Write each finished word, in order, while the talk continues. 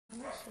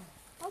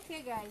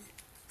Okay, guys.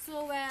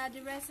 So we're at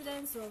the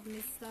residence of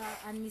Mr.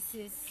 and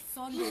Mrs.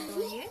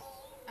 Sunday,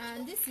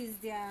 and this is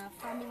their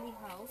family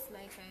house.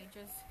 Like I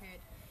just heard,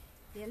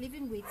 they're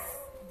living with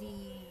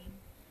the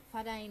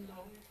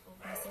father-in-law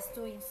of Mrs.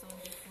 Toyin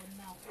Sunday for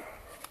now.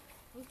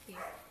 Okay.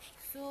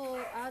 So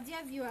our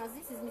dear viewers,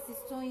 this is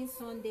Mrs. Toyin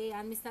Sunday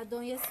and Mr.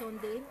 Donye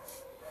Sunday.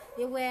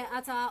 They were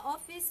at our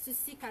office to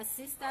seek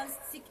assistance,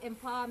 seek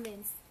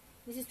empowerment.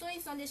 Mrs.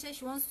 Toyin Sunday said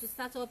she wants to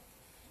start up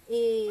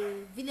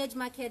a village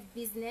market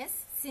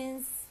business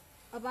since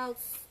about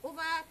over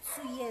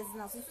 2 years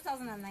now, since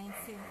 2019.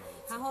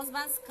 Her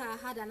husband's car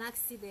had an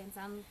accident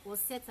and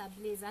was set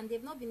ablaze, and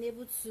they've not been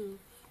able to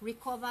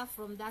recover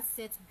from that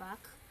setback.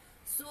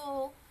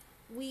 So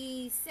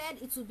we said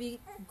it would be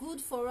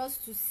good for us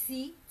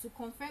to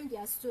confirm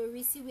their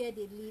story, see where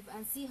they live,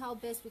 and see how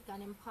best we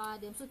can empower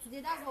them. So today,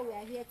 that's what we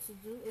are here to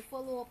do, a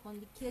follow-up on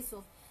the case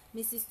of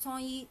Mrs.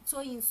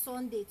 Toyin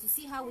Sunday, to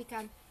see how we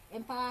can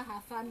empower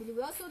her family.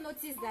 We also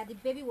noticed that the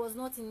baby was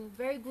not in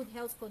very good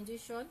health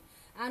condition,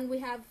 and we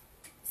have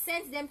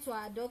sent them to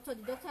our doctor.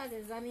 The doctor has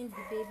examined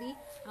the baby,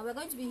 and we're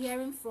going to be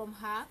hearing from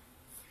her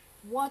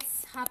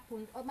what's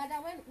happened. Oh,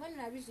 madam, when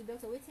I reach the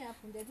doctor, what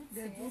happened? They do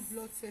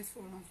blood test for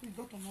us. The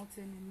doctor not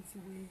tell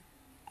anything way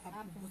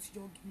happen, but she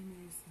just give me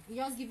medicine. He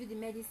just give you the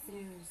medicine?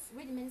 Yes.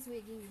 Where the medicine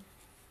will give you?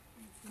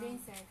 The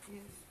inside?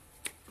 Yes.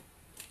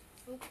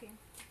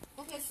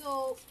 Okay,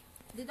 so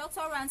the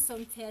doctor ran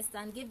some tests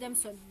and gave them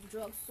some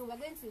drugs. So we're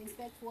going to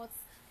inspect what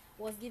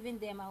was given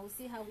them, and we'll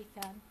see how we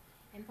can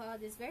empower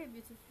this very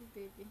beautiful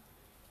baby.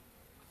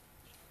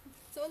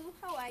 So,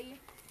 how are you?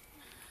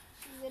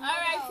 All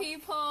right,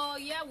 people.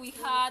 Yeah, we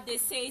heard they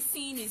say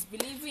seeing is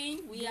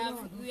believing. We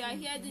are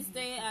here this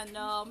day,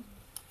 and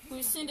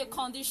we've seen the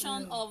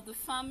condition of the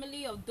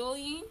family of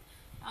Toyin,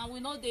 and we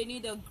know they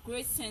need a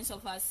great sense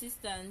of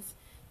assistance.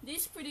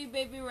 This pretty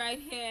baby right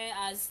here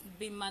has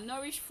been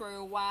malnourished for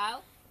a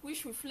while,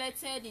 which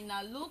reflected in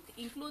her look,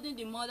 including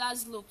the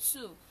mother's look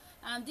too.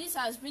 And this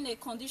has been a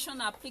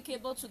condition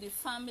applicable to the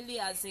family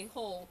as a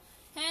whole.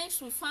 Hence,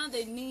 we found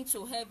a need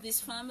to help this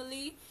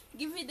family,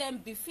 giving them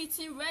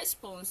befitting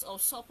response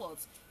of support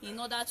in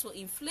order to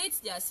inflate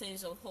their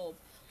sense of hope.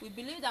 We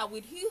believe that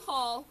with you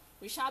all,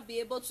 we shall be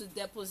able to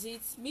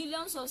deposit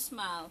millions of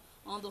smiles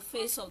on the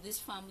face of these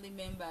family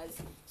members.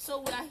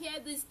 So we are here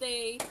this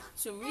day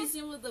to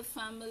reason with the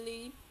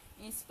family,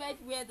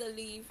 inspect where they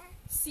live,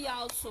 see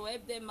how to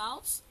help them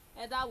out,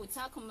 either with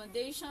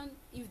accommodation.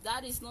 If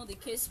that is not the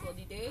case for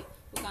the day,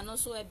 we can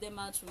also help them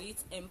out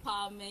with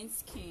empowerment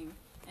scheme.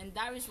 And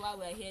that is why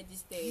we are here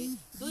this day.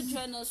 Do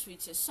join us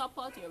with your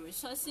support, your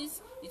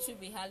resources. It will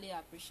be highly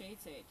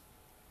appreciated.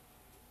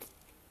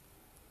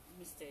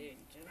 Mr.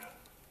 Angel.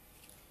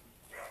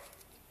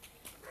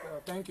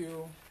 Thank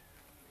you,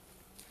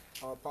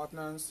 our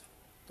partners.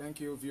 Thank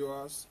you,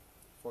 viewers,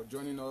 for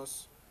joining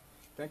us.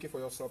 Thank you for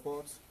your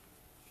support.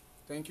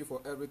 Thank you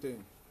for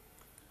everything.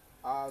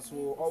 As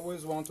we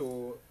always want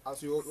to,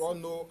 as you all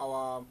know,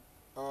 our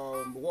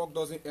work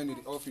doesn't end in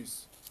the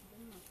office.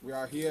 We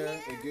are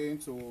here again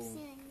to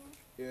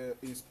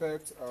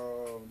inspect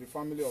the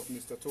family of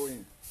Mr.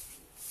 Toyin.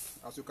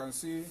 As you can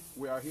see,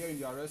 we are here in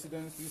their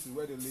residence. This is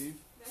where they live,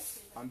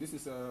 and this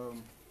is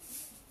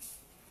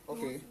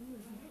okay.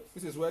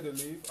 This is where they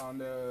live, and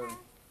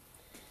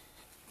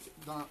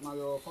now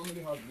your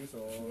family has this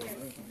or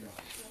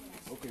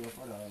okay, your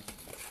father has.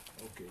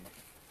 Okay.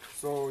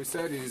 So he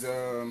said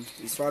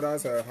his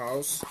father's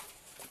house,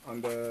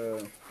 and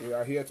we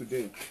are here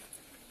today.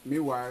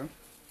 Meanwhile,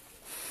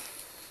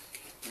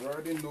 we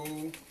already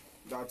know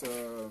that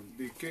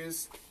the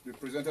case they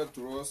presented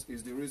to us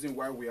is the reason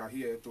why we are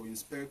here, to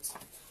inspect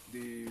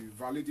the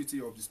validity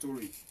of the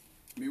story.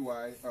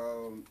 Meanwhile,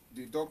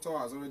 the doctor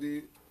has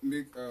already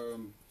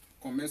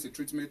commenced a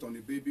treatment on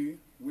the baby,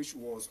 which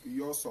was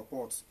your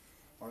support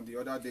on the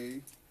other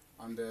day,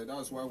 and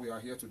that's why we are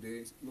here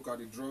today. Look at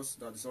the drugs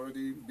that is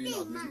already being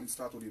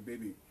administered to the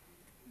baby.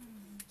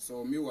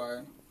 So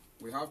meanwhile,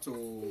 we have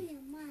to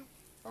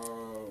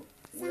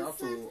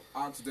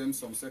ask them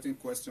some certain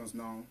questions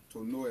now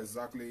to know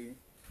exactly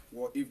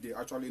what, if they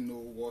actually know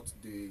what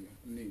they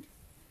need.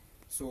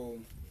 So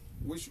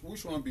which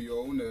one be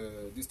your own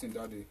this thing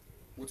that day?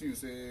 What do you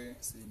say?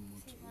 They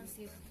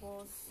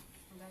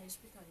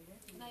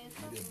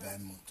buy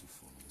motor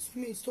for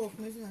me. Stop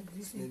making like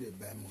this. They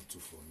buy motor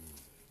for me.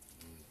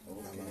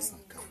 Balance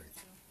and carry.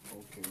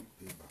 Okay.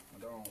 I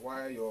don't know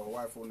why your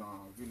wife on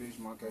a village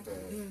market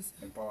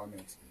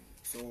empowerment.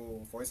 So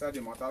for inside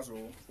the matter, so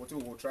what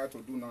we will try to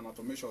do now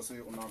to make sure say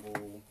we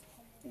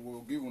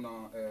will give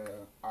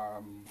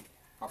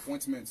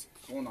appointment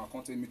when our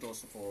contact meet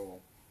us for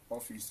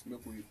office,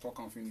 make we talk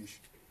and finish.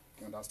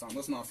 You understand?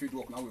 That's not field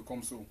work now we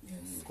come so. Yes.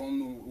 We come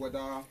know whether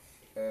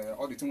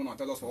all the things want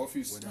to tell us for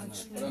office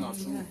whether not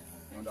true.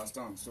 You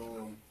understand?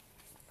 So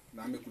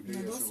now make we do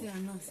here.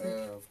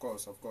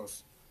 So of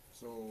course.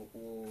 So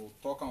we'll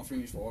talk and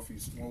finish for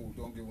office when we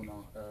don't give an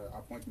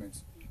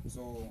appointment.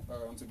 So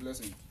Auntie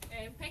Blessing.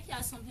 Becky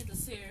has something to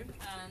say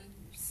and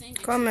sing.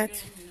 Comment.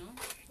 Children,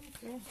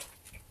 you know.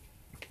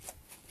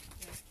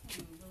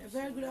 Okay. A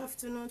very good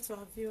afternoon to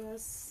our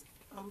viewers.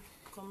 I'm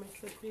Comrade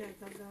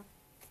Agaga.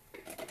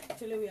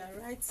 Actually, we are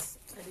right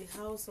at the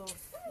house of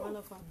one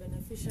of our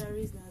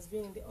beneficiaries that has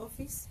been in the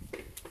office.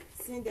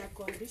 Seeing their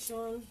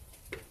condition,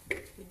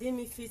 we deem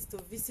it fit to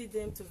visit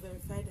them to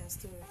verify their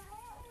story.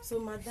 So,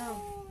 madam,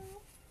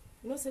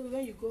 you know, say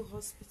when you go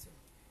hospital,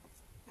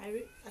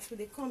 as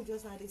they come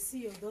just now, they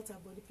see your daughter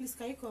body. Please,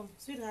 can you come?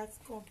 Sweetheart,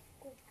 come.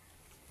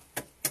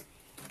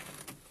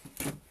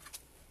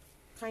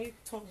 Can you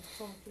turn,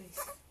 please?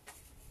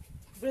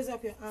 Raise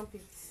up your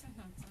armpits.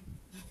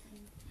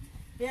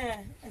 Yeah,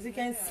 as you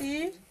can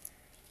see,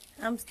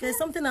 there's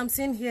something I'm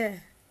seeing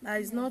here that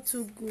is not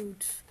too good.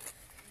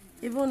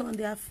 Even on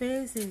their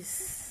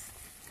faces.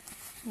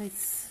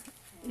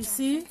 You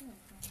see,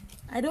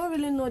 I don't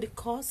really know the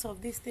cause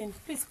of this thing.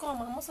 Please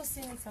come, I'm also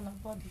seeing it on her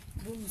body.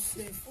 Don't be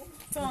safe.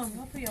 Turn,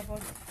 open your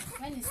body.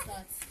 When it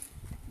starts?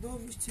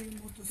 Don't wish to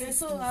motor. Okay,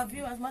 so our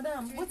viewers,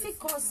 madam, what's the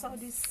cause of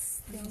this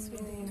things with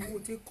them?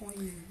 We'll take coin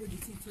here. What did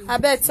it I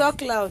bet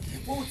talk loud.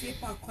 We'll take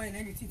per coin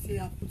and it is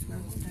a put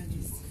on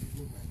this.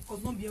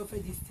 Because not be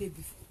offered this day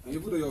before. And you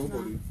put on your own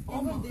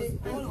body.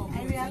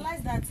 I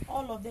realized that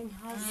all of them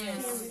have skin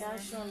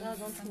reaction. That's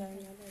one thing I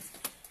realized.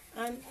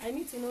 And I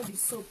need to know the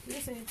soap.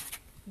 Listen,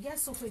 get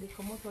soap where they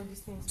come out all these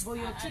things. But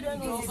your children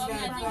know this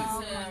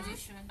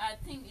condition. I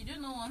think you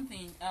don't know one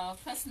thing.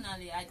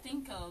 Personally, I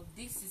think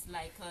this is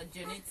like a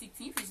genetic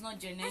thing. If it's not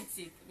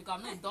genetic, because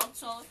I'm not a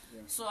doctor,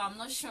 so I'm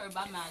not sure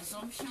about my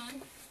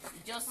assumption.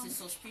 Just a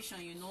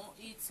suspicion, you know.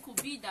 It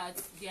could be that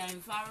their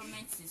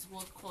environment is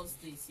what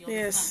caused this. You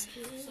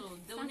understand? So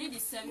they will need the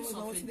service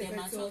of a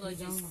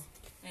dermatologist.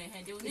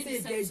 They will need the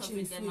service of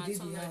a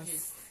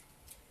dermatologist.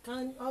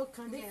 Can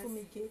they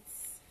fumigate?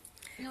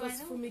 No, I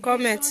don't.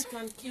 Comment.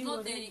 You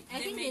know, they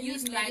may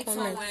use light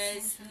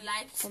towels,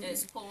 light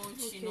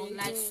sponge, you know,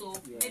 light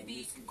soap,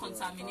 maybe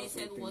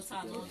contaminated water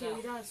and all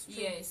that.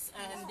 Yes,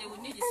 and they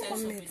will need the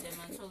service of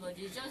a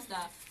dermatologist. Just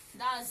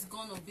that's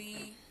gonna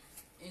be,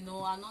 you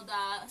know,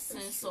 another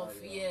sense of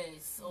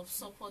of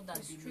support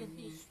that they will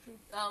need.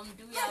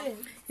 Do we have?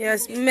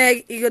 Yes,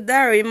 Meg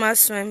Igodaro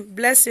Imaswem,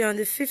 bless you on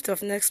the 5th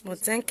of next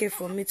month. Thank you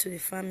for me to the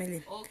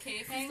family.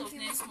 Okay, 5th of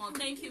next month.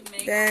 Thank you,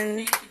 Meg.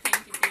 Then,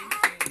 Thank you.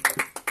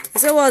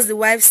 So what's the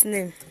wife's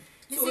name?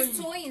 This is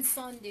Toyin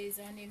Sunday is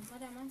her name.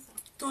 Madam, answer.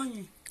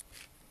 Toyin.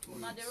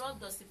 Now the rub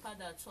does the pad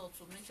at all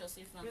to make sure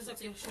safe and to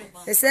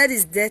take They said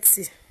it's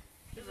dirty.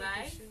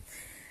 right?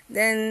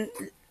 Then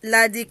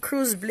Lady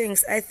Cruz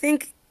blinks. I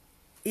think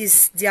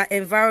it's their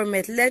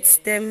environment. Let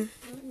them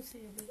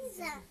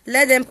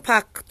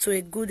pack to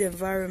a good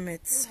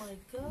environment. Oh my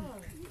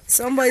God.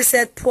 Somebody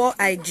said poor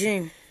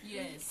hygiene.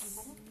 Yes.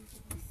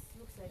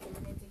 Looks like a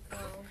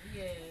medical.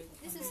 Yeah.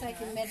 This is like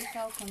a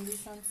medical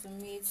condition to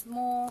me. It's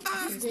more.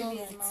 This baby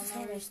is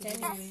malnourished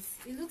anyways.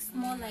 It looks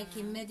more like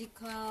a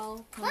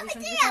medical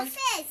condition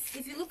because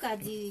if you look at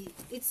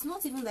it's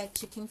not even like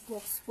chicken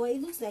pox, but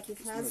it looks like it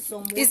has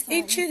some. It's water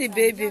itchy, the inside.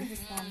 baby.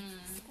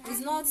 It's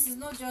not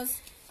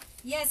just.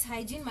 Yes,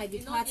 hygiene might be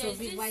part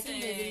of it, but I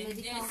think there's a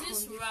medical there's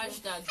this condition. rash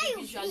that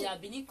usually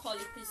I've been call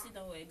it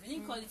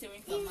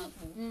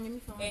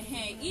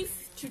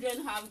if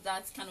children have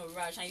that kind of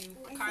rash and you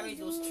carry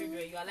those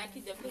children, you are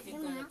likely definitely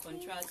going to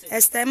contract it.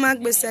 Esther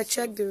Magbe said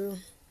check the room.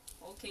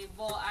 Okay,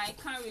 but I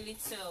can't really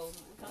tell.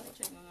 We can't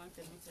check my mom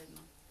permitted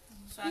now.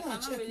 So I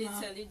cannot really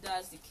tell if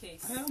that's the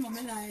case.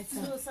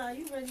 So, sir, are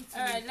you ready to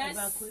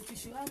evacuate? You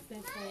should have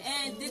them first.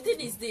 And the thing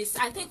is this,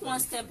 I take one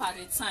step at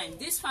a time.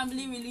 This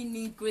family really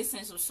need great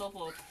sense of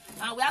support.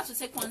 And we have to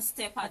take one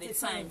step at a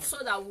time so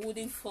that we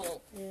wouldn't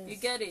fall. Yes. You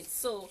get it?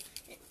 So,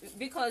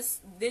 because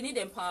they need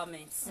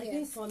empowerment. I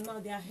think for now,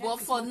 their health But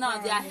is for not now,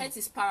 their paramount. health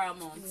is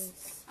paramount.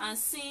 Yes. And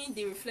seeing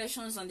the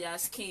reflections on their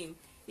skin,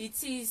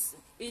 it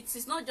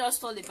is not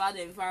just all about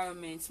the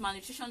environment.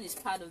 Malnutrition is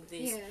part of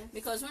this. Yeah.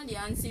 Because when the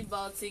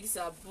antibiotics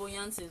are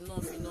buoyant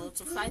enough, you know,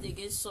 to fight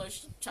against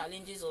such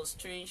challenges or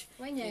strange,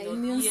 When your you know,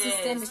 immune yes,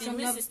 system is the strong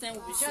immune enough, system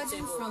will be judging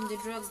suitable. from the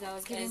drugs that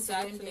was given to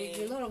them,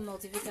 there's a lot of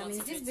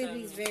multivitamins. This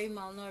baby is very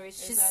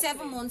malnourished. She's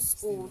 7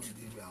 months old.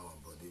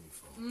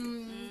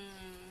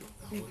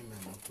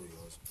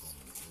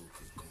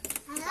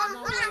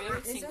 Don't worry,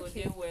 everything will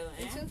okay. get well.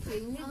 It's okay.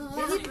 They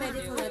need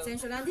medical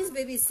attention. And this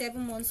baby is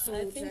 7 months old.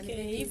 I think and the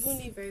baby is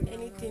even if very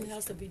anything malnourished.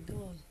 has to be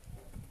done,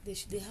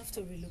 they have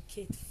to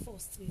relocate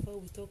first before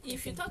we talk.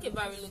 If you talk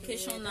about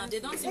relocation now, they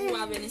don't even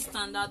have any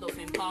standard of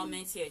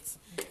empowerment yet.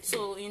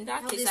 So in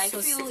that How case, they I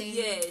feel sustain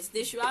yes,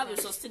 they should have a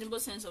sustainable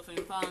sense of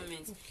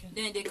empowerment.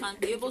 Then they can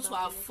be able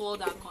to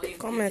afford a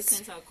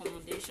decent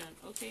accommodation.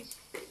 Okay.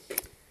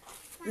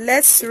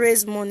 Let's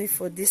raise money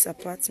for this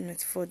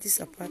apartment.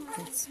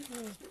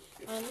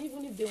 And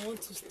even if they want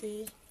to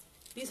stay,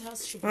 this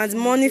house should be And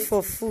money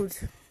for food.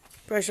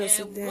 Precious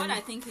What then.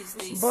 I think is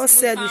this. Boss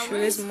said we can should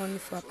raise money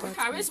for We can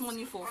apartment. raise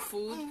money for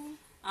food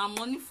and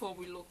money for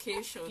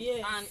relocation.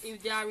 Yes. And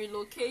if they are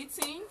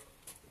relocating,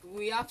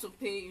 we have to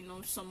pay, you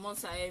know, some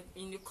months ahead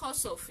in the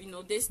course of, you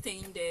know, they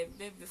staying there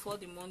before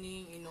the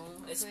money, you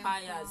know,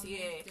 expires.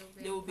 Yeah,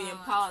 they will be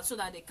empowered so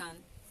that they can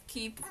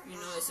keep, you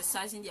know,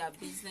 exercising their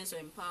business or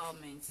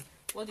empowerment.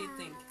 What do you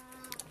think?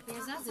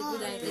 Yes, that's a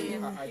good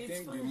idea. I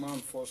think the man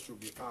first should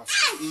be asked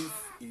if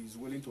he is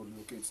willing to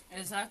relocate.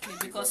 Exactly,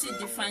 because it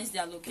defines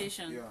their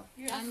location. Yeah.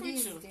 You are And free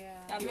this to. is their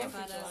You are free to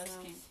father's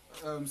ask him.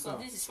 Sir, So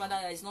this is father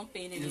that is not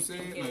paying you anything.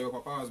 say here. now your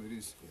papa has with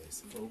this.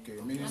 Yes. Okay,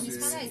 meaning And his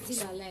father say is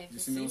still alive. the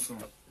senior son.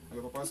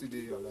 Your papa still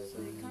dey alive.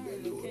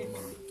 Okay.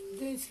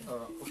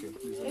 Okay,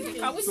 please. Okay,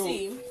 can we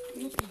see him?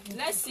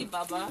 Let's see,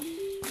 Baba.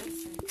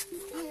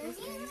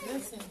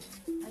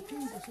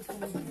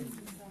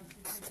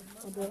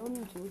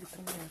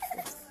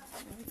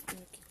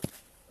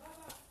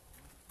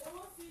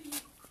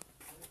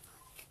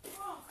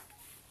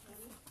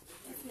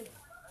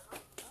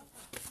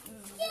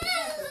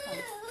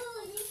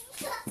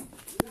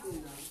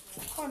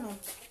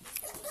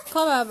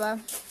 Come, Baba.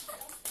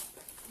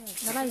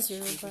 Baba is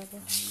your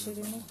Baba. She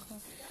did not come.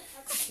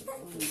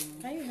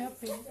 Can you help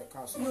him?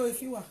 No,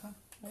 if you are.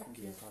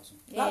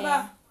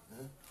 Baba,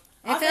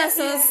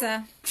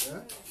 Sir.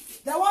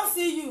 They won't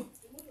see you.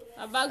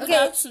 Baba, good Okay.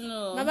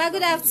 afternoon. Baba,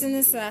 good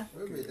afternoon, sir.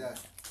 Okay, that.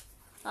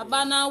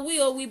 Baba, now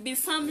we be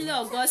family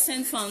of God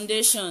Sent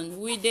Foundation.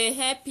 We they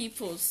help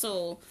people.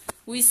 So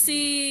we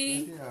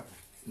see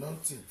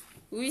Nothing.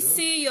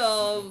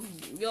 your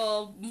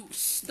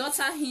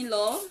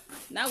daughter-in-law.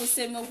 Now we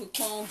say more we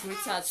come greet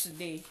her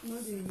today. No,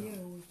 they hear.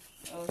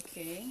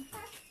 Okay.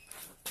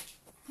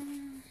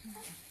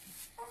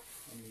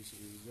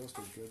 Just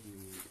to get the.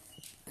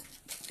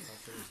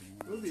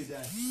 Who be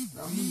that?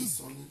 That means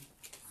Sonny.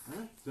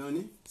 Huh?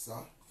 Johnny? Sir?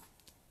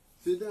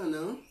 Sit down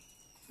now.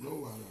 No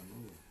one, no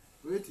one.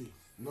 Wait.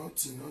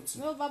 Nothing.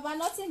 No, Baba,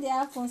 nothing they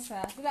happen,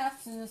 sir. Good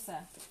afternoon, sir.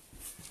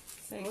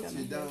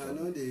 Sit down. I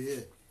know they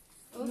hear.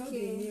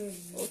 Okay.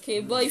 Okay,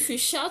 but if you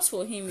shout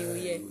for him, he will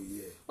hear.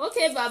 Yeah.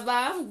 Okay,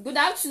 Baba. Good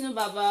afternoon,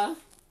 Baba.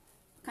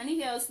 Can you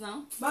hear us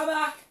now?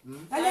 Baba,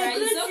 and they Alright,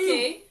 greet it's you.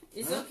 okay.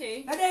 It's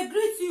okay. And they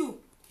greet you.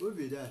 Who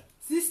be that?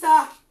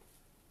 Sister.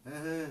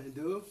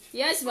 Do?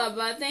 Yes,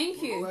 Baba.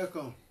 Thank you.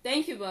 Welcome.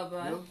 Thank you,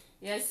 Baba. No.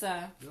 Yes,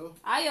 sir. Do?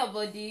 How your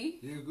body?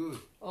 You good?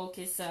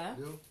 Okay, sir.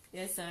 Do?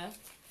 Yes, sir.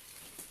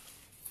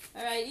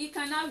 Alright, he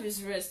can have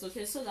his rest,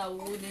 okay, so that we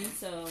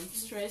wouldn't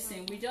stress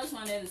him. We just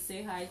wanted to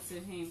say hi to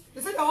him.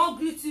 They said they won't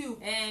greet you.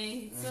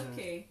 And it's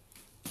okay.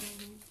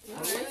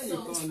 Where you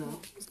come now?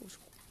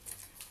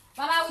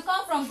 Baba, we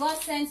come from God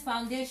Sent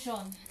Foundation.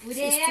 We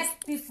dey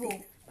help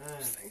people.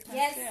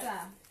 Yes, sir.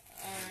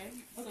 Alright,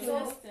 so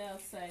let's stay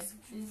outside.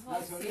 It's hot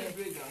That's here.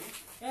 break down.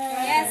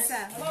 Yes,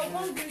 sir. Oh,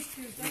 won't greet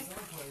you.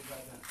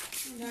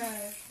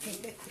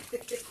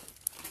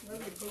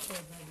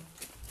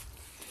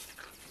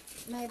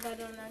 My bad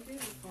on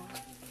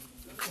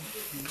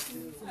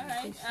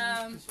Alright,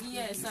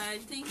 yes, I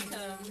think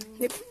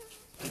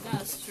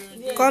that's true.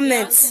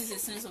 Comments. There's a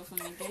sense of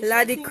humiliation.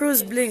 Lady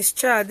Cruz blinks,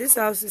 child. This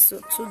house is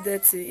so too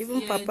dirty.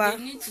 Even Yeah, Papa.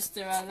 they need to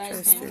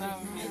sterilize the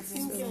environment.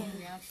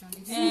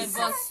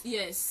 But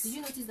yes. Did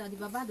you notice that the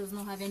Baba does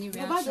not have any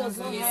Baba reactions does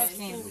not on his have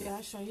skin? skin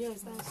reaction.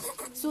 Yes,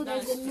 that's. So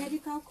there's a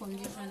medical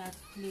condition at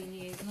play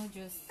here. It's not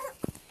just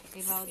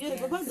about Yeah,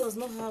 the- Baba does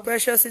not have.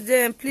 Precious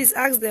Iden, please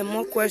ask them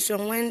more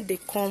questions when they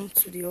come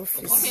to the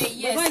office. Okay,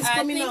 yes, Baba is I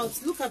coming think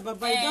out. Look at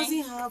Baba. He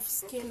doesn't have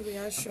skin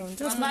reaction.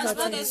 Just Baba's look at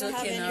body him. is He doesn't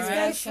okay have now, any right?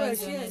 reaction.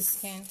 reactions on his Yes.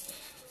 skin.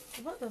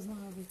 Baba does not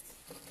have it.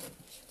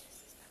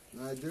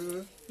 I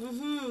do.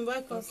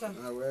 Welcome, sir.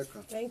 I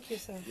welcome. Thank you,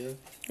 sir.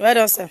 Well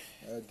done, sir.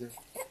 I do.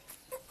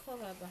 Call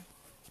Baba.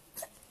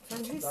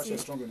 Can he That's see?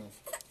 strong enough.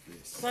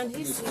 Can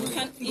he see?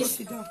 can,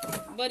 Sit down.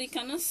 but he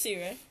cannot see,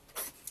 right?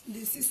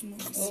 This is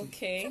not.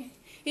 Okay.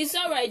 It's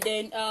alright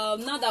then.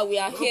 Now that we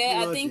are here,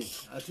 I think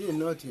I think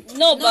nothing.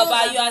 no,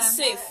 Baba, you are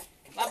safe.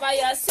 Baba,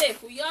 you are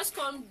safe. We just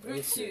come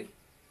greet you.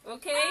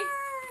 Okay?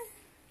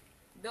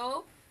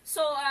 Though.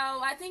 So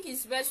I think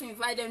it's best to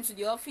invite them to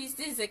the office.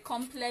 This is a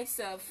complex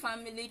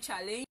family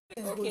challenge.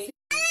 Okay.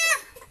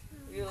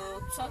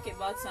 We'll talk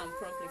about some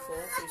properly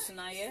for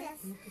Krishna, yeah?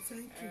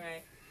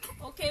 Alright.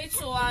 Okay,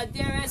 to our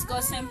dearest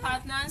godsend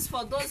partners,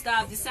 for those that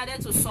have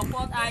decided to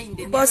support her in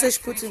the Boss nearest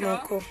is putting future,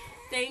 on call.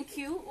 thank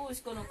you. Who is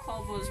going to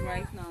call us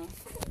right now?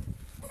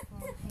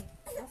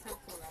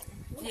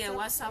 Yeah,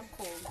 WhatsApp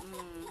call.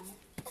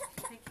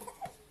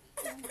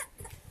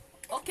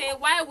 Okay,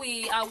 while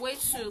we are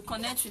waiting to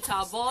connect with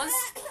our boss,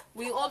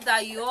 we hope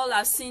that you all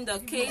have seen the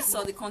case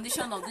or the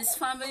condition of this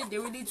family. They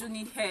really do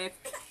need help.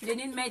 They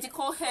need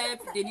medical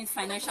help. They need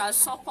financial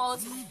support.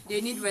 They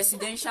need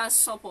residential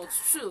support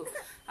too.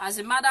 As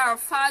a matter of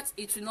fact,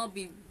 it will not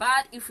be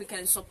bad if we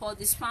can support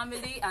this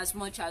family as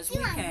much as we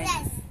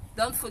can.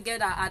 Don't forget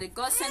that at the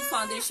Godsend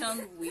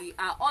Foundation, we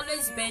are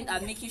always bent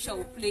at making sure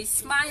we place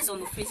smiles on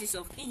the faces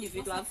of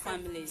individual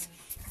families.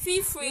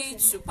 Feel free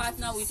to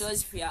partner with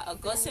us via a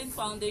Godsend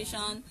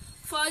Foundation,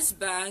 First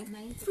Bank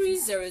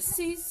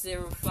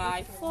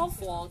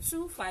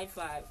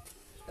 30605442555.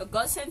 The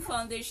Godsend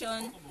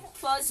Foundation,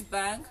 First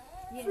Bank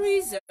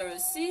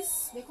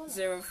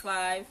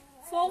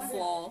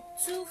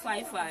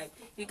 30605442555.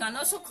 You can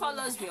also call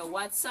us via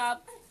WhatsApp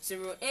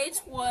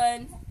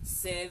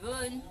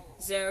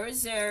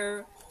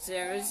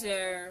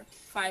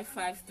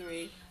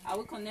 0817000553. Are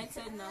we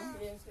connected now?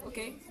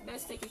 Okay,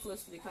 let's take it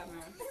close to the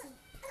camera.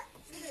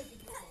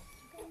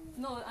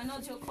 No, I know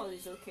your call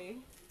is okay.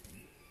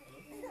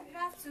 Good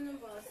afternoon,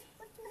 boss.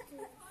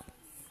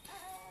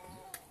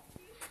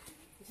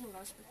 Is it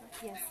loudspeaker?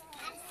 Yes.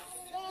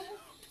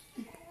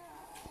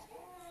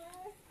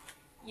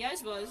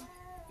 Yes, boss.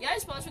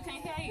 Yes, boss, we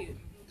can hear you.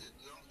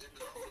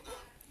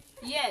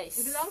 Yes.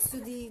 It belongs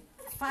to the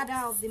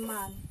father of the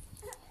man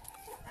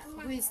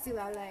who is still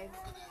alive.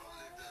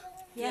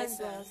 Yes, Yes,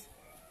 sir. boss.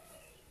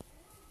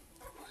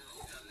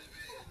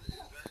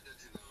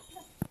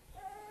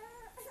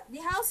 The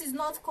house is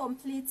not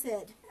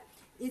completed.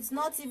 It's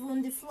not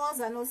even, the floors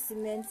are not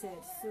cemented.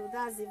 So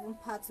that's even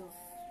part of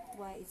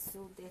why it's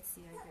so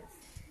dirty, I guess.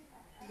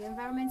 The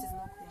environment is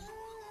not clean.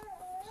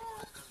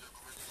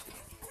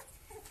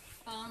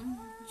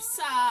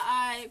 Sir,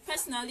 I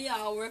personally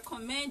I'll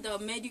recommend a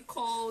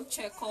medical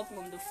checkup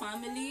on the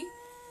family,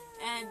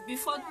 and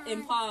before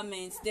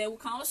empowerment, then we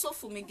can also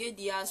fumigate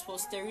the house for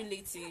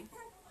sterility.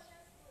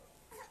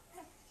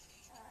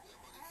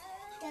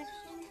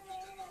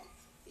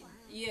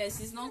 Yes,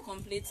 it's not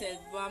completed,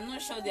 but I'm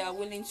not sure they are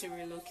willing to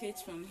relocate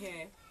from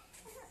here.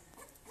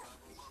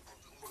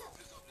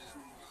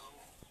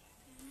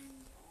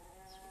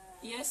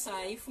 Yes,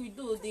 sir. If we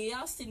do, the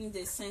house still needs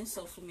a sense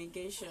of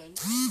fumigation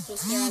to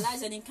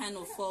sterilize any kind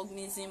of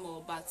organism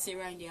or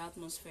bacteria in the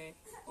atmosphere,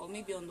 or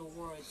maybe on the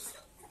wards.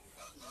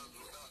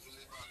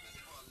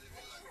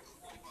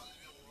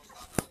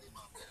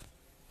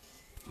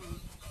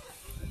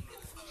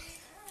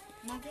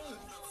 No.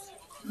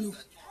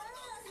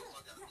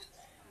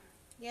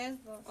 Yes,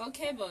 boss.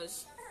 Okay,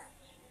 boss.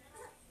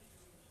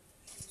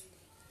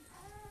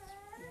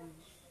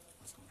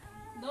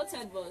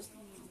 Noted, boss.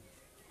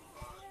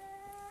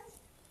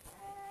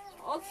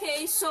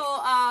 Okay, so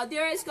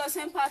dearest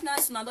cousin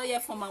partners, another year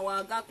from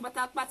our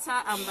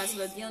Gakpata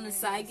Ambassador Dion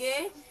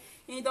Sage.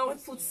 You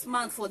don't put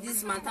smart for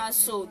this matter,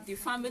 so the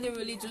family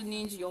really do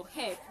need your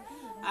help.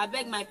 I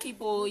beg my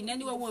people, in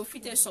any way we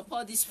fit to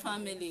support this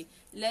family.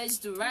 Let's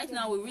do right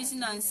now. We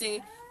reason and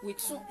say with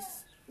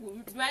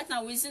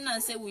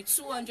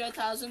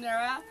 200,000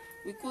 naira,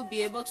 we could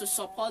be able to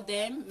support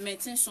them,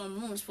 maintain some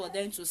rooms for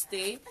them to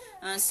stay,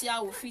 and see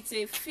how we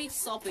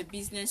fix up a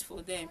business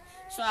for them.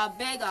 So I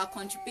beg our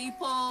country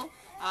people,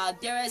 our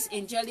dearest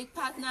angelic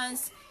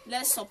partners,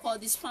 let's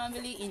support this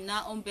family in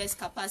our own best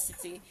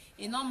capacity.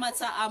 It no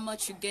matter how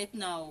much you get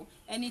now,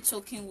 any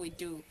token we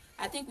do.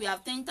 I think we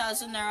have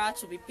 10,000 naira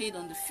to be paid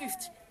on the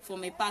 5th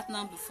from a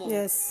partner before.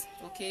 Yes.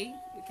 Okay,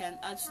 we can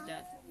add to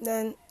that.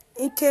 Then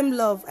in came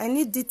love. I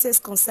need details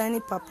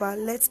concerning Papa.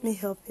 Let me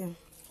help him.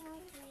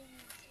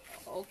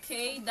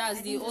 Okay,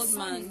 that's the old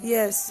man.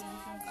 Yes.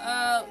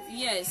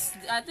 Yes,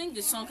 I think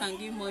the son can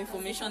give more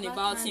information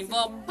about him,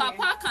 but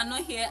Papa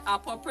cannot hear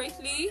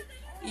appropriately.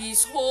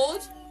 He's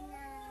old,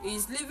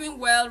 he's living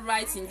well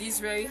right in this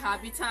very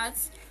habitat,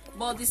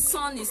 but the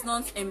son is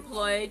not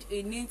employed.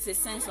 He needs a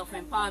sense of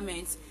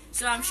empowerment.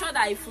 So I'm sure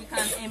that if we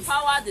can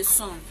empower the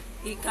son,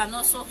 he can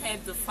also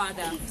help the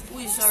father who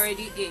is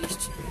already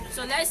aged.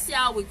 So let's see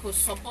how we could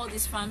support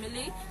this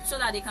family so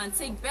that they can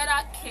take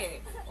better care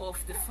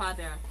of the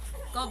father.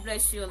 God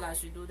bless you all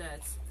as you do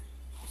that.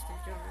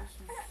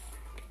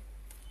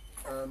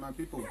 My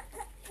people,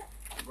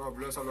 God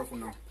bless all of you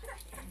now.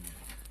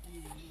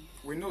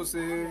 We know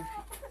say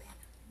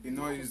it's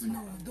not easy.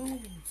 No,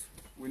 don't.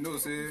 We know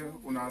say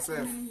una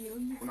self,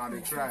 una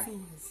dey try.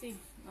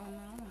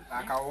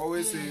 Like I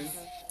always say,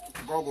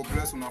 God go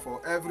bless una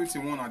for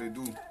everything una dey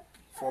do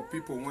for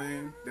people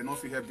when they not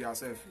fit help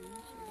themselves.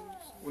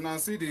 Una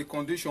see the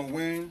condition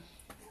when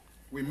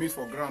we meet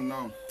for ground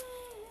now.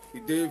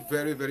 It dey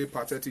very, very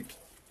pathetic.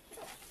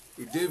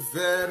 It dey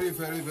very,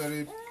 very,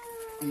 very.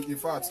 In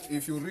fact,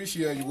 if you reach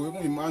here, you will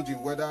even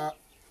imagine whether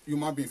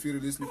human being feel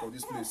really sleep for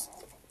this place.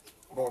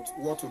 But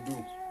what to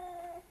do?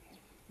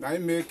 Now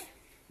it make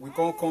we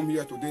can't come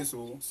here today,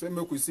 so say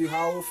make we see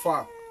how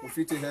far we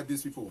fit to help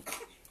these people.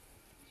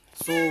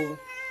 So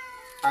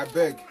I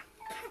beg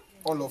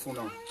all of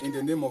una in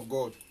the name of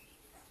God,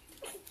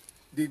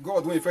 the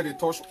God when you feel the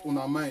touch on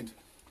our mind,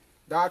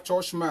 that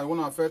church man when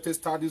I felt to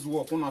start this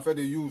work, when I felt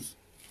the use,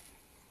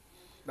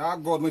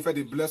 that God when you felt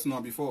the bless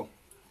una before,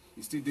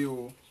 he still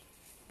there.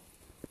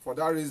 For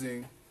that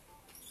reason,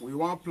 we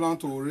want plan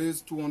to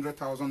raise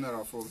 200,000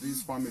 naira for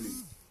this family.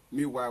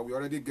 Meanwhile, we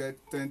already get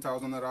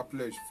 10,000 naira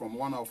pledge from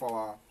one of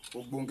our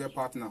Ogbonge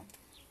partner.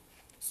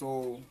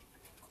 So,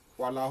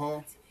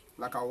 Walaho,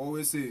 like I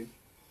always say,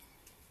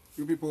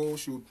 you people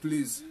should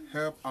please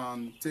help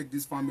and take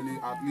this family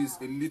at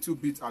least a little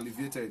bit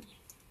alleviated.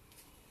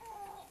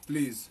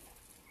 Please,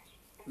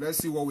 let's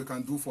see what we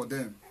can do for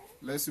them.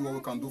 Let's see what we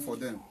can do for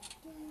them.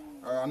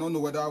 I don't know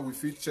whether we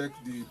fit check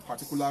the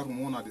particular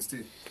room one at the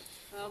stay.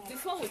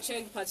 Before we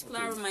check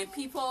particular my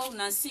people,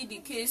 now see the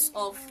case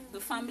of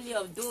the family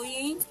of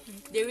Toyin.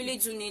 They really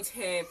do need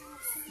help.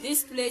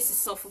 This place is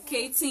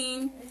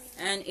suffocating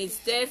and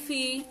it's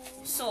dirty,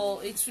 so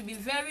it would be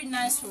very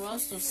nice for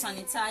us to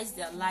sanitize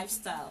their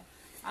lifestyle.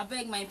 I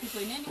beg my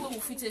people, in any way we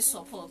fit a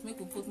support, make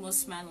we put more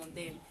smile on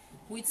them.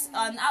 With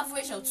an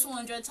average of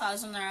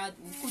 200,000 naira,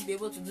 we could be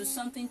able to do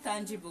something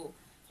tangible,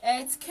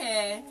 health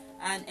care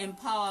and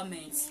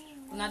empowerment.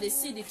 Now they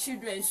see the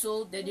children,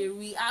 so that they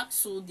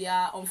react to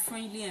their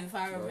unfriendly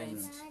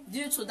environment.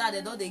 Due to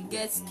that, they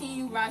get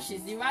skin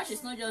rashes. The rash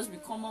is not just the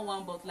common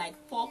one, but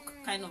like pock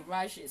kind of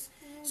rashes.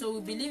 So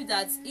we believe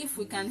that if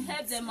we can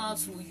help them out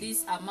with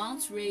this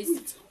amount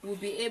raised, we'll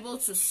be able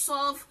to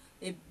solve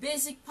a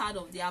basic part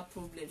of their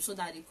problem so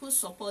that they could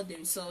support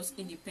themselves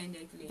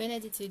independently.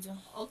 Benedict.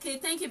 Okay,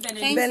 thank you,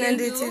 Benedict.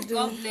 Benedict.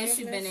 God bless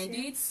you,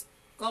 Benedict.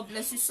 God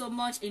bless you so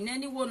much. In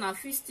any one of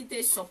 50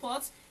 days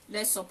support,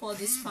 let's support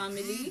this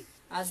family.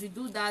 As we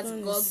do that,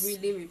 God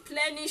really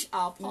replenish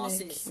our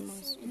pulses.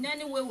 In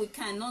any way we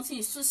can, nothing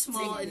is too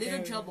small. A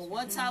little drop of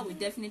water will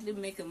definitely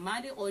make a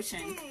mighty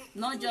ocean,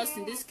 not just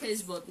in this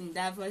case, but in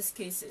diverse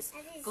cases.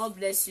 God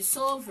bless you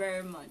so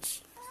very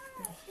much.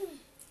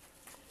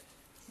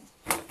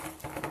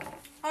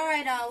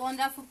 Alright, our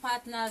wonderful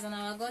partners and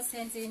our God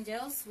sent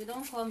angels, we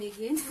don't come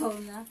again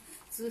from now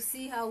to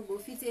see how we go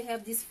fit to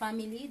help this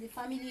family, the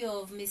family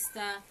of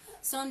Mr.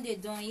 Sunday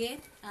Donye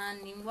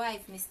and his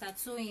wife, Mr.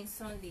 Toyin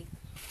Sunday.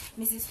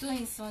 Mrs.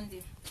 Toyin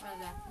Sunday.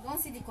 You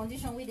don't see the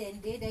condition with them.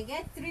 They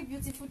get 3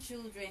 beautiful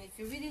children. If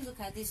you really look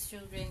at these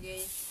children, they're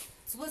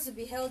supposed to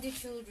be healthy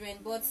children,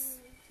 but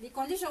the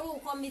condition we will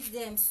come meet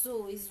them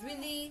so is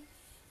really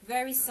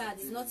very sad.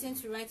 It's nothing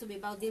to write home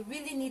about. They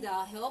really need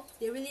our help.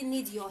 They really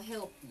need your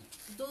help.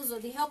 Those are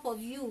the help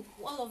of you,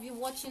 all of you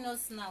watching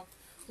us now.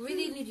 We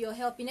really need your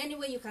help in any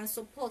way you can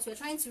support. We're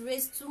trying to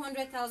raise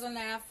 200,000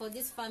 naira for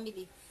this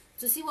family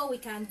to see what we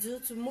can do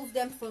to move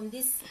them from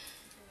this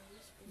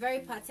very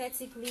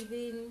pathetic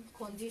living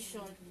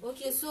condition.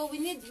 Okay, so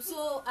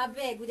I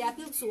beg, we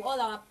appeal to all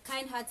our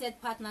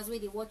kind-hearted partners where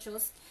they watch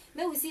us.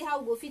 Then we see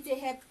how we go fit to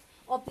help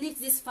uplift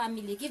this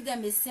family, give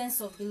them a sense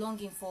of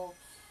belonging for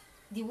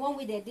the one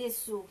with their day.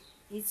 So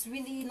it's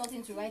really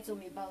nothing to write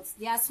home about.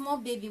 They are small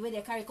baby where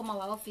they carry come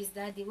our office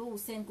that they will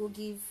send go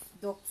give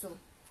doctor.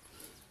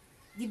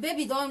 The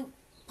baby don't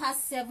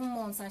pass 7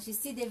 months and she's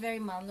still there very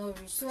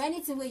malnourished. So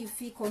anything where you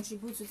feel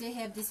contribute to take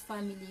help this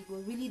family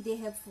will really they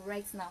helpful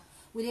right now.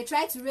 We they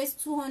try to raise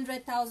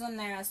 200,000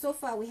 naira. So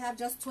far we have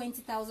just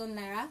 20,000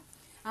 naira,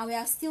 and we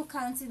are still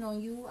counting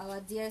on you, our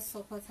dear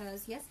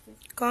supporters. Yes, please.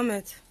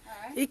 Comment.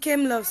 He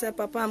came love said,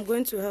 Papa, I'm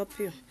going to help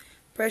you.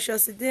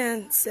 Precious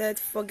Idian said,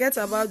 forget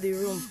about the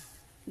room.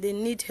 They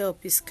need help,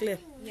 it's clear.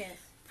 Yes.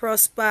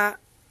 Prosper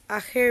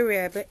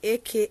Aheria,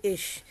 aka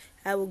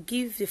I will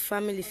give the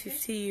family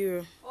 50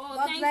 euro. Oh,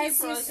 God thank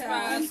bless you, you, Prosper.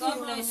 sir. God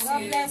bless you.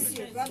 God bless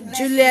you. God bless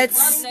Juliet,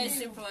 God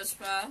bless you,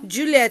 Prosper.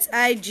 Juliet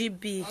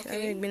IGB,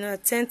 Okay.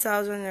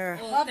 10,000 naira.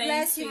 Oh, God thank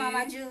bless you,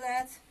 Mama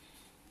Juliet.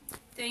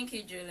 Thank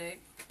you, Juliet.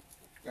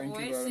 Thank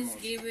you Voice very is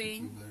much.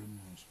 giving.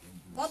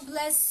 God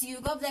bless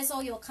you. God bless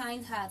all your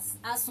kind hearts.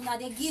 As soon as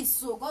they give,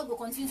 so God will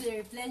continue to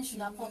replenish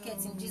your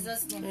pockets in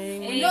Jesus'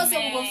 name. We know so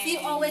we will feel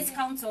always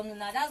count on you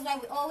now. That's why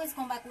we always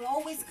come back. We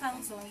always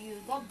count on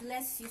you. God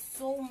bless you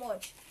so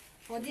much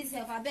for this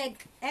help. I beg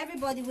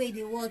everybody where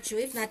they watch you.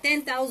 If not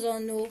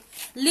 10,000, no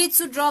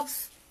little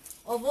drops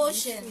of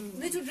ocean,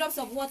 little drops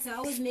of water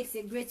always makes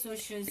a great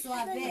ocean. So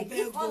I beg,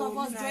 if all of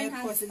us join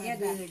hands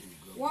together,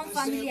 one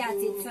family at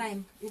a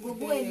time, we will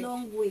go a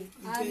long way.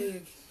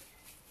 And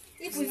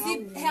if we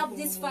feel help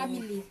this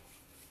family,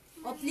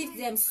 uplift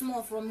them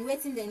small from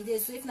waiting them there.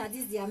 So if not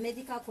this their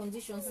medical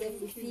conditions,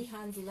 if we feel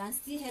handle and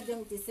still help them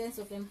with a sense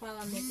of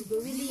empowerment, we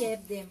will really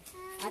help them.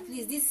 At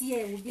least this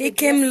year will be. He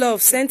came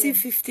love, sent him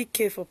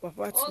 50K for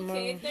Papa tomorrow.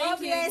 Okay, God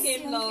thank you, bless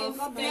Kim you, Love.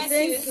 God Thank bless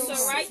you. you.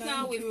 So right now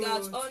Thank we've you.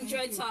 got Thank you.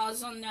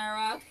 100,000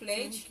 naira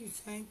pledge,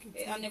 Thank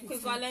you. an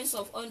equivalence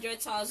of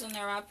 100,000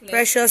 naira pledge.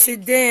 Precious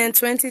Idian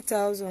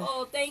 20,000.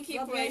 Oh, thank you,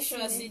 God bless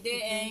Precious you.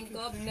 Ide, and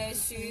God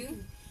bless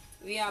you.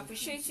 We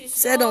appreciate you so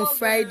Said on very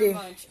Friday.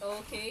 much.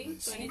 Okay,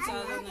 20,000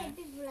 naira.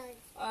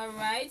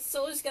 Alright,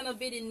 so it's gonna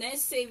be the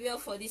next savior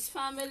for this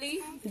family.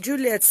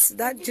 Juliet,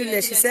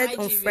 Juliet, she said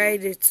on IGB.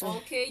 Friday too.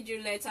 Okay,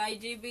 Juliet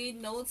IGB,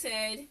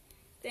 noted.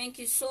 Thank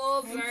you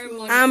so very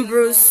much.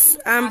 Ambrose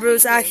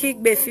Ahigbe.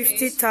 Ahigbe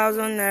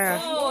 50,000 naira.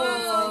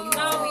 Oh,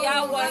 now we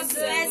are God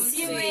bless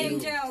you, 170.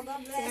 Angel.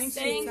 God bless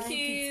you.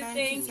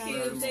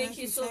 Thank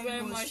you so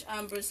very much,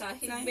 Ambrose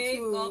Ahigbe.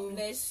 God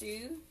bless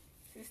you.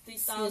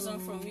 50,000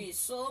 from you,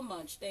 so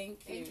much.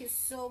 Thank you. Thank you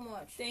so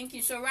much. Thank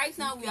you. So right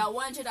now we are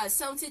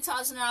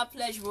 170,000 naira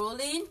pledge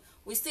rolling.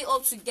 We still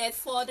hope to get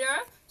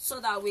further so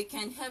that we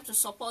can help to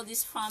support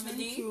this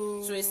family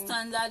to a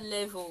standard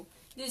level.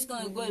 This is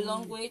going to go a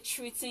long way,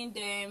 treating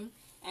them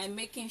and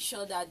making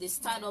sure that they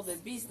start up a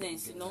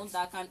business,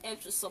 that can help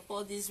to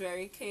support this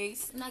very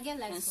case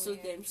and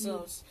suit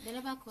themselves. They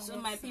never So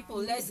my people,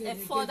 let's head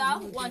further.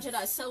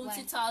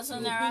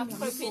 170,000 naira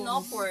creeping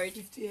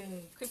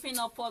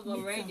upward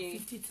already.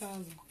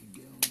 50,000.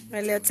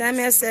 Earlier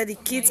Tamia said the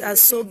kids are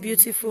so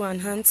beautiful and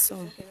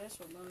handsome. Okay, that's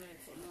what I'm like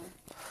for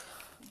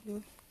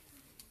now.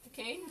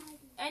 Okay.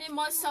 Any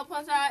more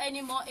supporter,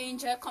 any more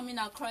angel coming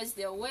across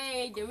their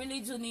way? They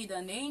really do need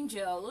an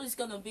angel. Who's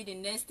gonna be the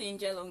next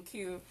angel on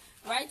queue?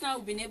 Right now,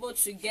 we've been able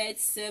to get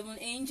 7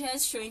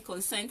 angels showing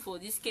concern for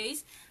this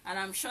case, and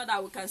I'm sure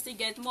that we can still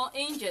get more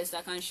angels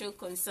that can show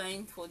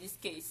concern for this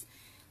case.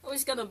 Who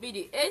is gonna be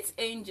the 8th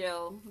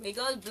angel? May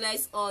God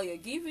bless all your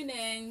giving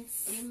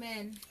ends.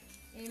 Amen.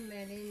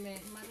 Amen. Amen.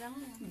 Madam.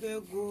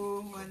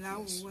 Bego,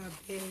 Malawu,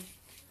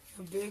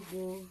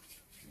 Bego,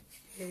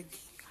 beg.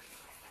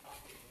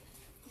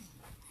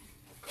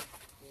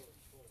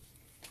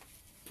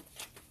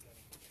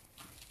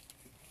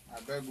 I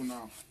beg you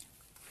now.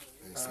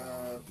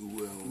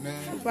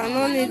 Men,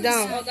 Panoni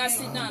down. Oh, guys,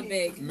 sit down,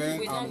 beg. men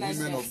We don't and like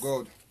women stress. of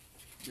God.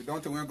 You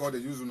don't think when God they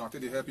use you now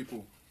till they help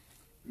people.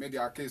 May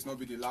their case not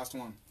be the last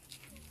one.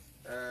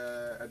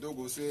 I don't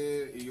go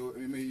say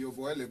your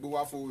boy like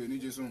Buwafo in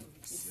Jesu.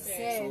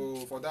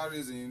 So for that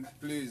reason,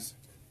 please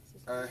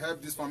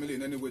help this family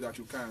in any way that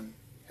you can.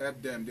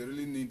 Help them. They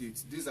really need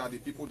it. These are the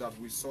people that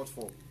we sought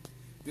for.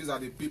 These are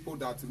the people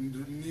that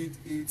need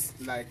it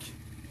like.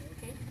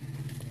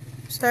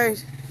 Sorry.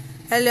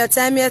 Elliot,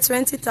 time here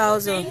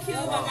 20,000. Thank you,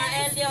 Mama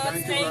Elliot.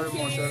 Thank you very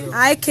much,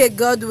 Elliot. IK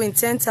Godwin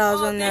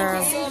 10,000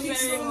 naira. Thank you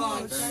so very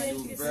much.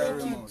 Thank you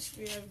very much.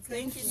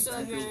 Thank you so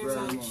Thank you very very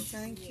much. much.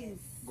 Thank you.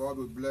 God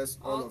will bless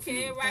all of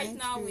Okay, you. right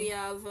now we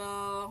have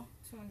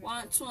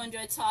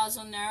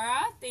 200,000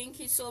 naira. Thank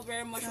you so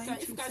very much.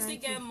 If you can still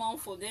get more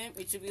for them,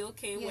 it will be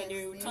okay when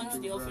they return to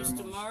the office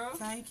tomorrow.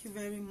 Thank you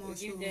very We'll much.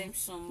 give them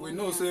some We money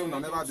know and say for una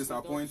them never to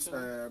disappoint do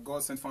so.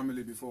 God sent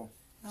family before.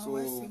 So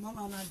No,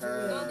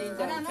 they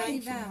don't.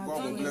 Thank you.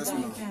 God will bless you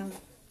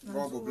now.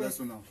 God will bless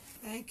you now.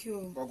 Thank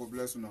you. God will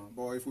bless you now.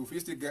 But if we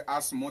fit still get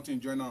ask something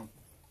join now,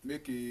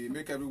 make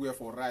everywhere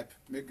for ripe,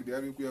 make the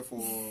everywhere for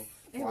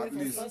at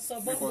least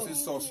because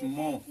it's so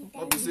small.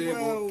 Not be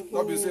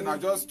say na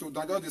just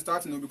the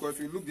starting because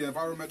if you look the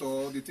environment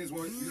or the things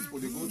what these people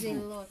they go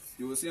through,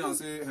 you will see and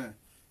say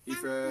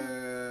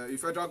if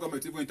federal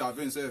government even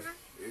intervene sef,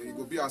 it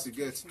go be as it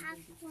gets.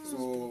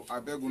 So I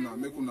beg una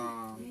make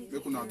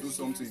una do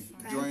something.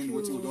 Join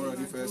wetin we don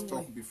already first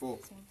talk before.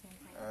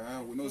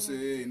 We know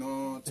say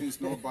things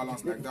not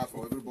balanced like that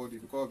for everybody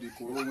because of the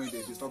corona when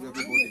they disturb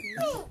everybody.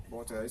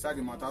 But inside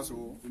the matter,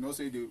 so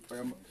say the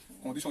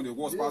condition the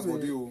worst pass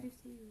body.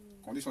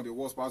 Condition the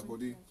worst pass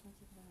body.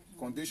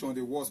 Condition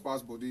the worst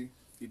pass body.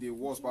 It the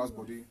worst pass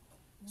body.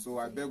 So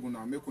I beg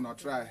una make una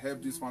try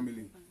help this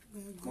family.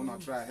 Una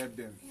try help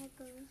them.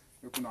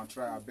 Make una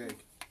try I beg.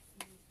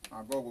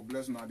 And God will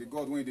bless una. The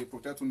God when they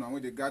protect una,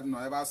 when they guide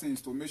una ever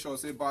since to make sure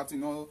say bad thing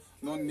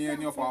not near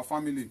any of our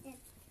family.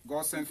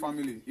 God sent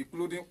family,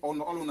 including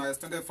all una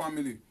extended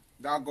family.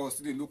 That God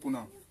still they look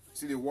una,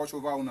 still they watch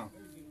over una.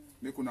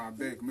 Make una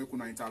beg, make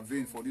una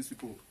intervene for these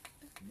people.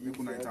 Make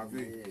una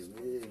intervene.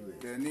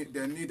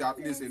 They need at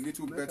least a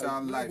little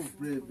better life.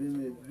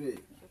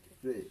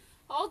 Pray.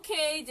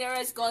 Okay,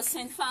 dearest God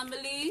sent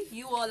family,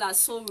 you all are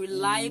so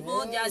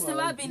reliable. There's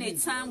never been a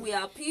time we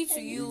appeal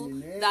to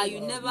you that you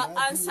never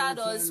answered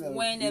us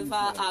whenever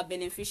our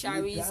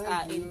beneficiaries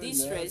are in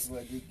distress.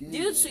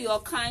 Due to your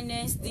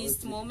kindness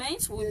this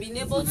moment, we've been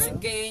able to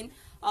gain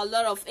a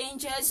lot of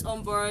angels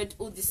on board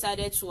who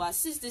decided to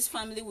assist this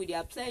family with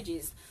their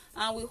pledges.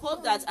 And we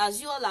hope that as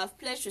you all have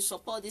pledged to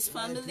support this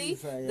family,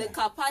 the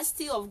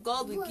capacity of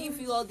God will give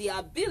you all the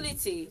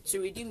ability to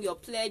redeem your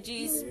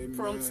pledges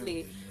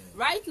promptly.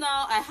 Right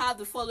now, I have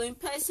the following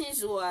persons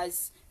who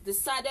has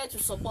decided to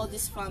support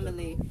this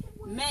family.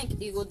 Meg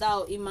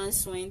Igodao Iman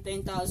Swain,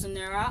 10,000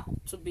 naira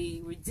to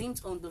be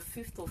redeemed on the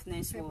 5th of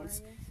next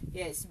month.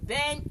 Yes,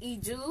 Ben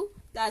Idu,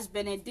 that's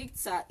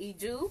Benedicta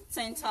Idu,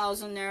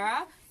 10,000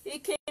 naira.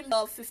 It came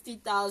up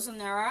 50,000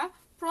 naira.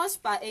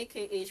 Prosper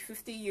AKH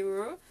 50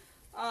 euro.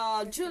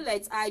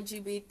 Juliet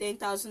IGB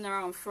 10,000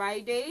 naira on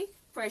Friday.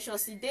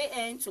 Precious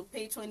DN to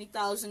pay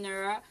 20,000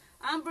 naira.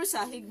 Ambrose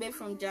Ahigbe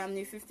from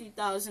Germany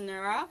 50,000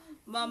 naira.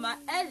 Mama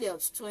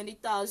Elliot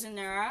 20,000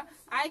 naira.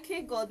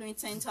 IK Godwin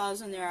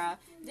 10,000 naira.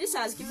 This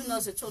has given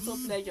us a total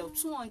pledge of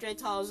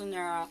 200,000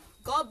 naira.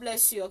 God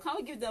bless you. Can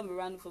we give them a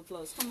round of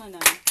applause? Come on now.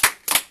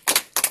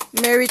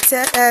 Mary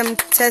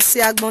Tessie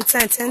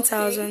Agbonten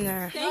 10,000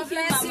 naira. Thank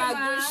you,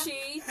 Mama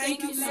Gushi.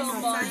 Thank you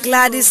so much.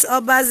 Gladys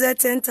Obaze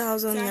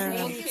 10,000 naira.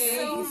 Thank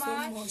you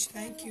so much.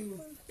 Thank you.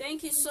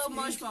 Thank you so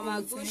much,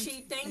 Mama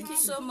Gushi. Thank you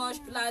so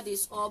much,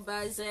 Gladys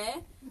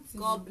Obaze.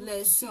 God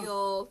bless you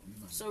all.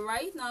 So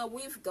right now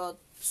we've got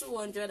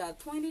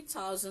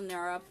 220,000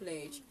 naira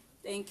pledge.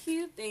 Thank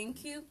you,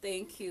 thank you,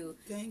 thank you.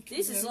 Thank you.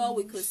 This is all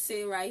we could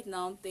say right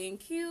now.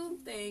 Thank you,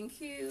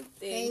 thank you,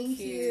 thank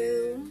you.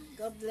 you.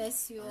 God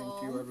bless you all.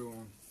 Thank you,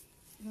 everyone.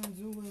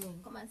 Do well.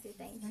 Come and say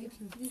thank you.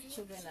 These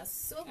children are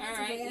so All beautiful.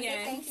 right,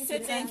 yeah. Thank you Say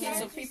to thank them.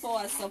 you to people who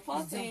are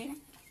supporting.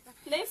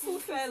 Playful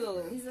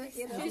fellow. It's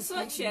okay, though. She's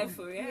so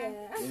cheerful, yeah.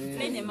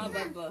 Play them up,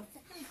 Baba.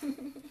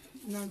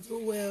 Now do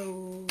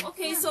well.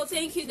 Okay, so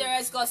thank you,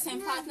 dearest God's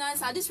and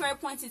partners. At this very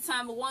point in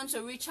time, we want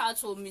to reach out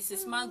to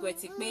Mrs. Margaret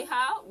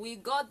Ikpeha. We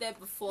got there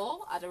before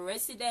at the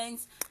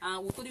residence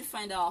and we couldn't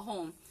find our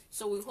home.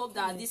 So we hope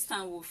that this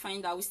time we'll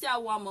find out. We still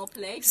have one more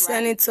pledge,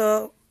 right?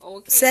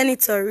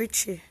 Senator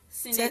Richie.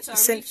 Senator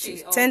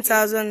Richie.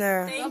 10,000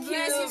 naira. Thank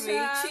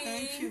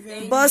you,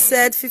 Richie. Boss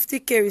said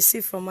 50k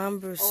received from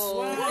Ambrose.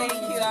 Oh, thank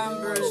you,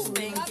 Ambrose.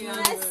 Thank you,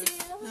 Ambrose.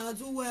 Now Una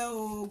do well.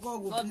 Oh,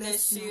 God will God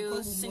bless you. God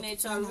will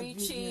Senator multiply your Richie,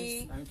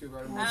 business. Thank you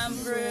very much.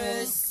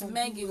 Ambrose,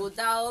 Maggie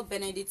Wodao,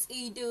 Benedict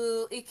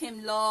Idu,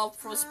 Ikem Love,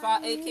 Prosper,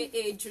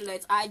 aka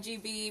Juliet,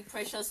 IGB,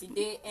 Precious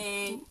Ide,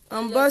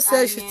 and Boss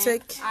said she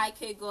take.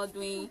 IK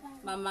Godwin,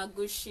 Mama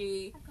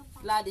Gushi,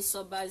 Gladys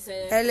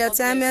Obaze. Elliot God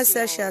Timer bless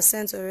said you she all. has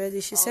sent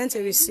already. She sent a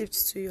Okay. receipt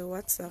to your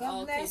WhatsApp.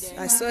 God Okay, bless then.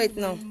 you. I saw it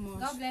now.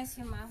 God bless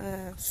you,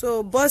 ma.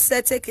 So boss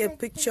said take a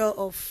picture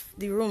of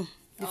the room,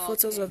 the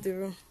photos Okay. of the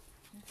room.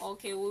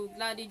 Okay, we'll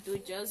gladly do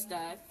just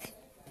that.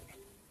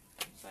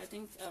 So I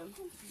think,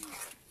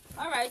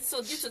 alright,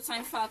 so due to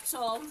time factor,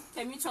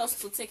 permit us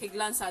to take a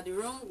glance at the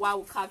room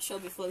while we capture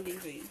before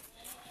leaving.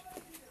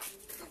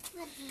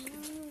 Are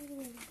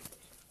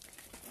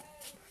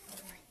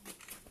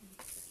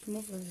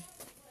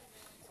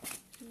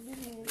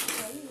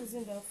you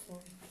using that phone?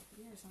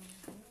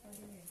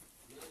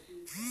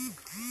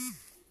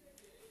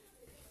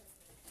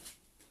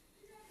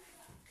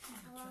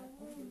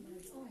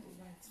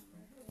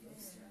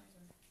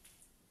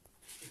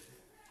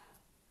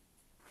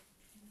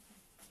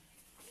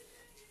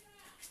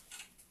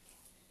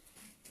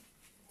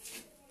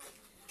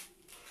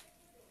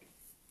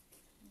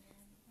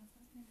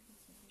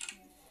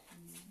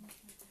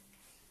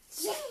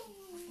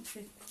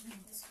 Okay,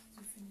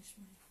 to finish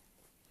mine.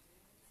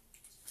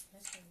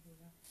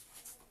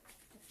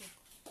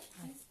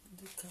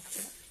 Do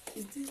capture.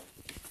 Is this?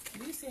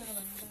 Do you still have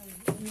another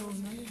one? No,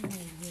 not even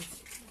yet.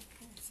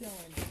 See how I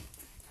do.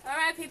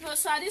 Alright, people,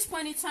 so at this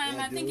point in time,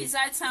 I think it's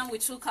that time we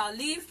took our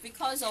leave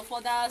because of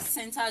other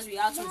centers we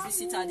have to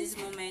visit at this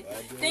moment.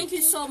 Thank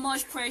you so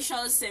much,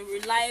 precious and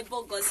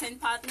reliable God-sent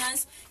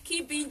partners.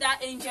 Keep being that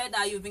angel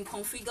that you've been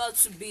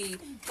configured to be.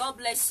 God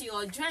bless you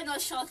all. Join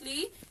us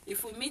shortly.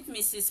 If we meet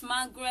Mrs.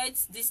 Margaret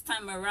this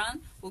time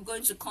around, we're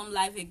going to come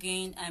live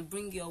again and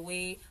bring your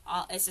way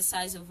our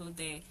exercise over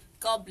there.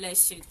 God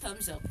bless you.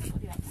 Thumbs up.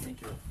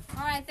 Thank you.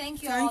 All right,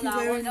 thank you Thank all you our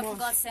very wonderful much.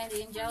 God-sent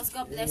angels.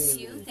 God bless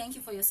you. Thank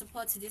you for your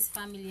support to this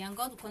family, and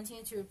God will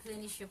continue to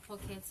replenish your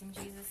pockets in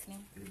Jesus'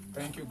 name.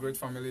 Thank you, great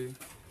family.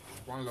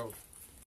 One love.